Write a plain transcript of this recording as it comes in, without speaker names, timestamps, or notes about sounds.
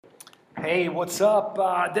Hey, what's up?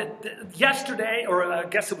 Yesterday, or I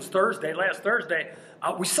guess it was Thursday, last Thursday,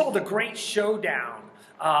 we saw the great showdown,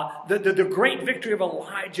 the great victory of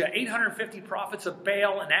Elijah, 850 prophets of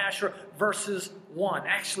Baal and Asherah versus one.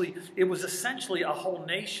 Actually, it was essentially a whole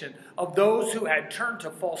nation of those who had turned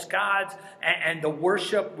to false gods and the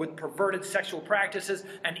worship with perverted sexual practices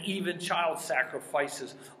and even child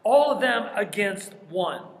sacrifices. All of them against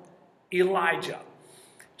one, Elijah.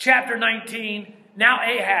 Chapter 19, now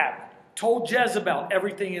Ahab told Jezebel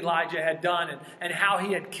everything Elijah had done and how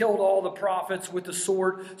he had killed all the prophets with the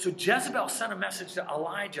sword. So Jezebel sent a message to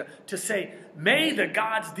Elijah to say, may the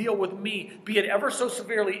gods deal with me, be it ever so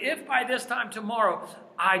severely, if by this time tomorrow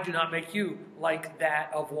I do not make you like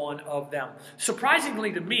that of one of them.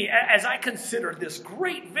 Surprisingly to me, as I consider this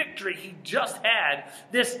great victory he just had,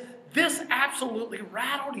 this absolutely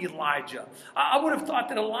rattled Elijah. I would have thought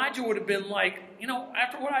that Elijah would have been like,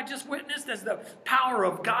 after what I just witnessed, as the power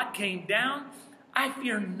of God came down, I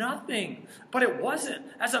fear nothing. But it wasn't.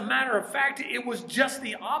 As a matter of fact, it was just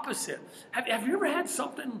the opposite. Have you ever had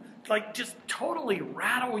something like just totally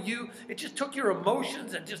rattle you? It just took your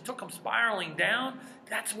emotions and just took them spiraling down?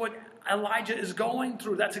 That's what Elijah is going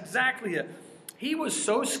through. That's exactly it. He was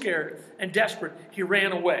so scared and desperate, he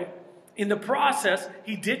ran away. In the process,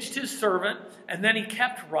 he ditched his servant, and then he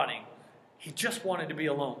kept running. He just wanted to be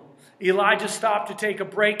alone. Elijah stopped to take a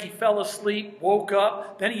break. He fell asleep, woke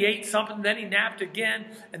up, then he ate something, then he napped again,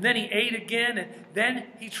 and then he ate again, and then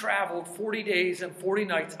he traveled 40 days and 40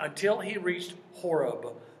 nights until he reached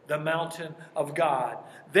Horeb, the mountain of God.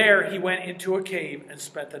 There he went into a cave and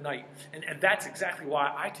spent the night. And that's exactly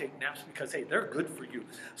why I take naps, because, hey, they're good for you.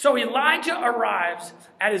 So Elijah arrives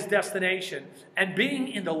at his destination, and being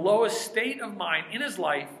in the lowest state of mind in his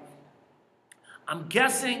life, I'm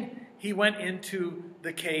guessing he went into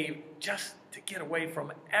the cave just to get away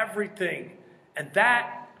from everything. And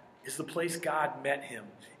that is the place God met him,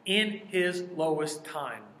 in his lowest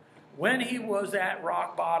time. When he was at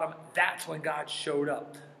rock bottom, that's when God showed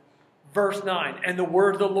up. Verse 9, and the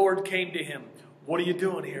word of the Lord came to him. What are you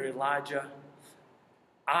doing here, Elijah?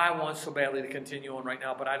 I want so badly to continue on right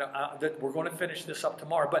now, but we're going to finish this up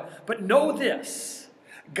tomorrow. But know this,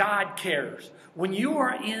 God cares. When you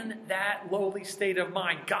are in that lowly state of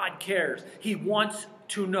mind, God cares. He wants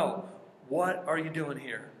to know, what are you doing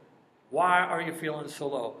here? Why are you feeling so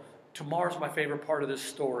low? Tomorrow's my favorite part of this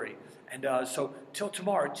story. And so till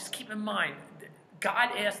tomorrow, just keep in mind, God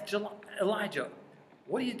asked Elijah,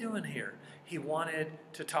 what are you doing here? He wanted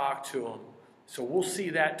to talk to him. So we'll see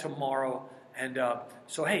that tomorrow. And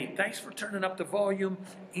so, hey, thanks for turning up the volume.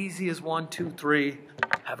 Easy as 1, 2, 3.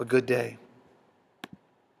 Have a good day.